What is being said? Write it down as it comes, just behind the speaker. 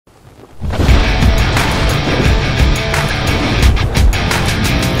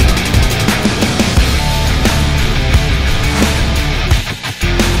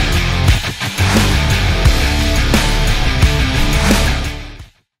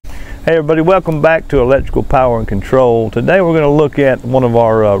Hey everybody, welcome back to Electrical Power and Control. Today we're going to look at one of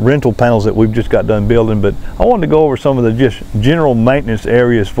our rental panels that we've just got done building, but I wanted to go over some of the just general maintenance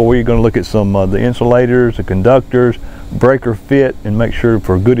areas for you. Going to look at some of the insulators, the conductors, breaker fit, and make sure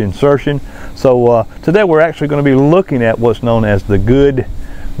for good insertion. So today we're actually going to be looking at what's known as the good,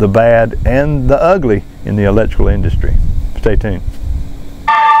 the bad, and the ugly in the electrical industry. Stay tuned.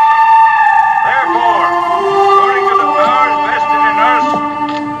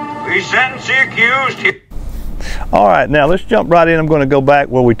 All right, now let's jump right in. I'm going to go back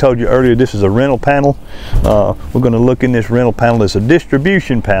where we told you earlier this is a rental panel. We're going to look in this rental panel. It's a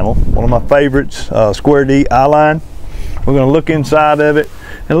distribution panel, one of my favorites, Square D I-line. We're going to look inside of it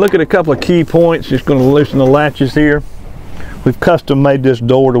and look at a couple of key points. Just going to loosen the latches here. We've custom made this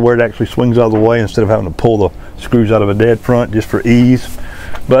door to where it actually swings out of the way instead of having to pull the screws out of a dead front just for ease.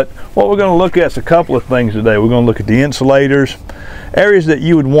 But what we're going to look at is a couple of things today. We're going to look at the insulators, areas that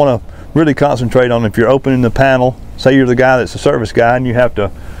you would want to really concentrate on if you're opening the panel. Say you're the guy that's a service guy and you have to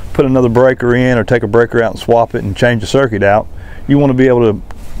put another breaker in or take a breaker out and swap it and change the circuit out. You want to be able to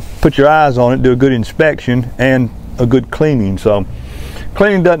put your eyes on it, do a good inspection and a good cleaning. So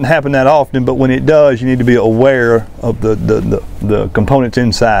cleaning doesn't happen that often, but when it does, you need to be aware of the components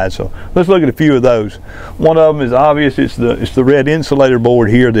inside. So let's look at a few of those. One of them is obvious. It's the red insulator board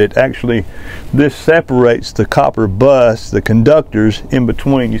here that actually, this separates the copper bus, the conductors in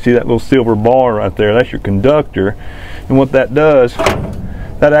between. You see that little silver bar right there? That's your conductor. And what that does,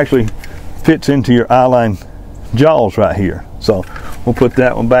 that actually fits into your I-line jaws right here. So we'll put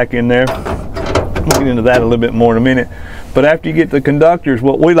that one back in there. We'll get into that a little bit more in a minute. But after you get the conductors,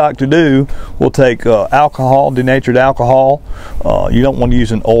 what we like to do, we'll take alcohol, denatured alcohol. You don't want to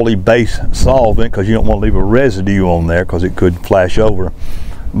use an oily base solvent because you don't want to leave a residue on there because it could flash over.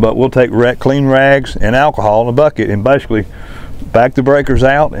 But we'll take clean rags and alcohol in a bucket and basically back the breakers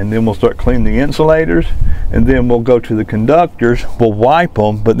out, and then we'll start cleaning the insulators, and then we'll go to the conductors, we'll wipe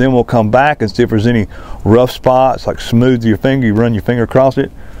them, but then we'll come back and see if there's any rough spots, like smooth your finger, you run your finger across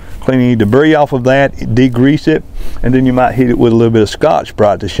it, clean any debris off of that, degrease it, and then you might heat it with a little bit of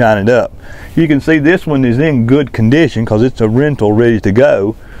Scotch-Brite to shine it up. You can see this one is in good condition because it's a rental ready to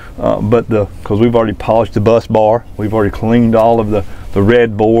go, because we've already polished the bus bar, we've already cleaned all of the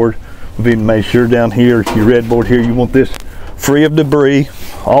red board. We've even made sure down here, your red board here, you want this free of debris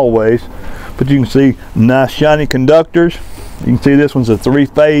always. But you can see nice shiny conductors. You can see this one's a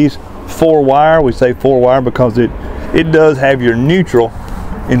 3-phase 4-wire. We say 4-wire because it does have your neutral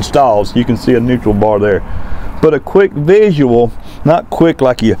installed, so you can see a neutral bar there. But a quick visual, not quick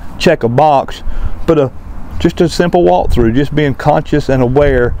like you check a box, but just a simple walkthrough, just being conscious and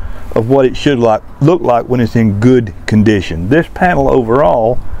aware of what it should look like when it's in good condition. This panel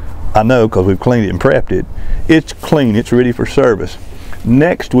overall, I know because we've cleaned it and prepped it, it's clean, it's ready for service.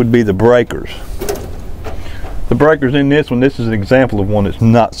 Next would be the breakers. The breakers in this one, this is an example of one that's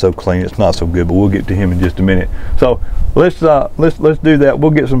not so clean, it's not so good, but we'll get to him in just a minute. So let's do that.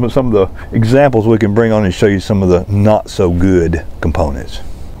 We'll get some of the examples we can bring on and show you some of the not so good components.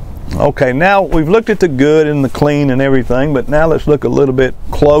 Okay, now we've looked at the good and the clean and everything, but now let's look a little bit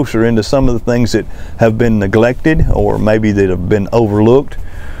closer into some of the things that have been neglected or maybe that have been overlooked.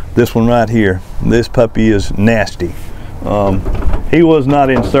 This one right here, this puppy is nasty. He was not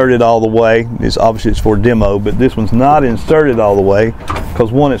inserted all the way. Obviously it's for demo, but this one's not inserted all the way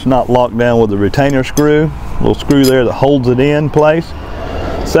because one, it's not locked down with a retainer screw, little screw there that holds it in place.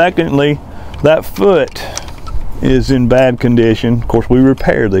 Secondly, that foot is in bad condition. Of course, we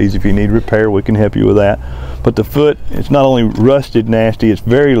repair these. If you need repair, we can help you with that. But the foot, it's not only rusted nasty, it's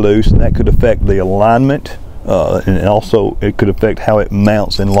very loose, and that could affect the alignment, and also it could affect how it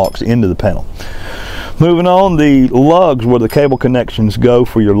mounts and locks into the panel. Moving on, the lugs where the cable connections go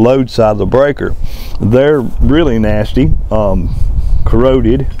for your load side of the breaker, they're really nasty,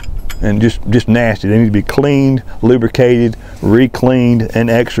 corroded, and just nasty. They need to be cleaned, lubricated, re-cleaned, and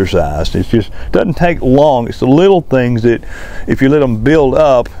exercised. It just doesn't take long. It's the little things that if you let them build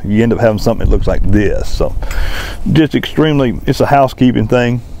up, you end up having something that looks like this. So just extremely, it's a housekeeping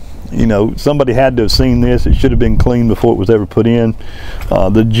thing. You know, somebody had to have seen this. It should have been cleaned before it was ever put in.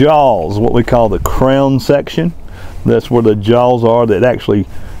 The jaws, what we call the crown section, that's where the jaws are that actually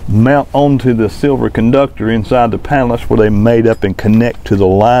mount onto the silver conductor inside the panel. That's where they made up and connect to the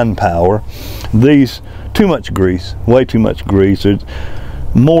line power. These, too much grease, way too much grease.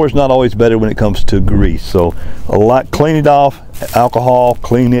 More is not always better when it comes to grease. So clean it off, alcohol,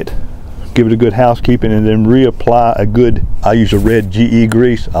 clean it, give it a good housekeeping, and then reapply a good, I use a red GE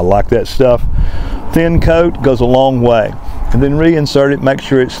grease, I like that stuff. Thin coat goes a long way. and then reinsert it, make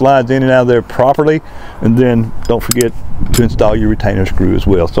sure it slides in and out of there properly, and then don't forget to install your retainer screw as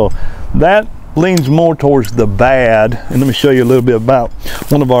well. So that leans more towards the bad. And let me show you a little bit about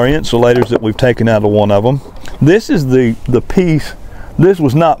one of our insulators that we've taken out of one of them. This is the piece. This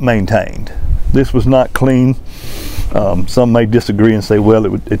was not maintained. This was not clean. Some may disagree and say,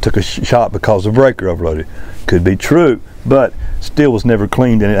 well, it took a shot because the breaker overloaded. Could be true, but still was never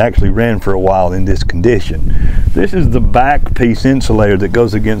cleaned, and it actually ran for a while in this condition. This is the back piece insulator that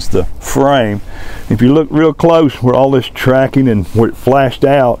goes against the frame. If you look real close where all this tracking and where it flashed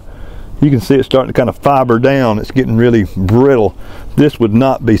out, you can see it starting to kind of fiber down. It's getting really brittle. This would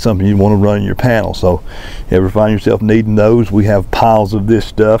not be something you want to run in your panel. So if you ever find yourself needing those, we have piles of this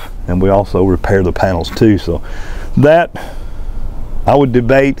stuff, and we also repair the panels too. So that, I would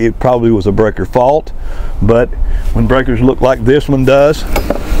debate it probably was a breaker fault, but when breakers look like this one does,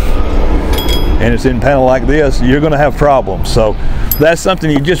 and it's in a panel like this, you're going to have problems. So that's something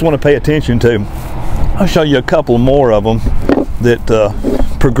you just want to pay attention to. I'll show you a couple more of them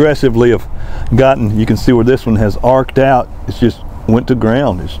that progressively have gotten. You can see where this one has arced out. It's just went to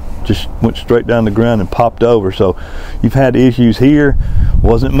ground. It's just went straight down the ground and popped over. So you've had issues here.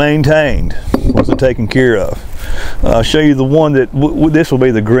 Wasn't maintained, wasn't taken care of. I'll show you the one that this will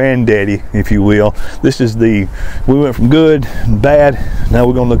be the granddaddy, if you will. This is we went from good and bad. Now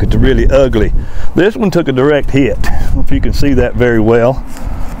we're going to look at the really ugly. This one took a direct hit. I don't know if you can see that very well,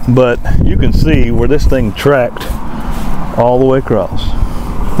 but you can see where this thing tracked all the way across.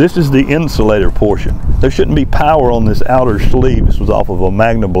 This is the insulator portion. There shouldn't be power on this outer sleeve. This was off of a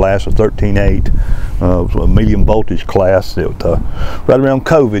Magna Blast, a 13.8. It was a medium voltage class. Right around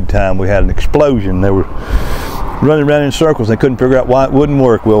COVID time, we had an explosion. They were running around in circles. They couldn't figure out why it wouldn't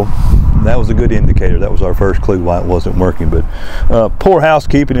work. Well, that was a good indicator. That was our first clue why it wasn't working. But poor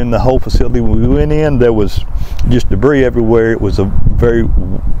housekeeping in the whole facility. When we went in, there was just debris everywhere. It was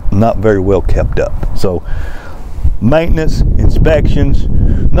not very well kept up. So maintenance, inspections,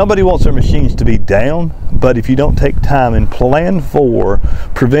 nobody wants their machines to be down, but if you don't take time and plan for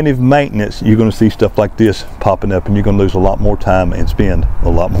preventive maintenance, you're going to see stuff like this popping up, and you're going to lose a lot more time and spend a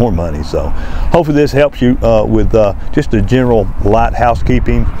lot more money. So hopefully this helps you with just a general light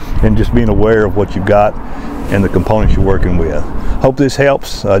housekeeping and just being aware of what you've got and the components you're working with. Hope this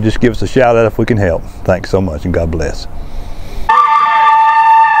helps. Just give us a shout out if we can help. Thanks so much, and God bless.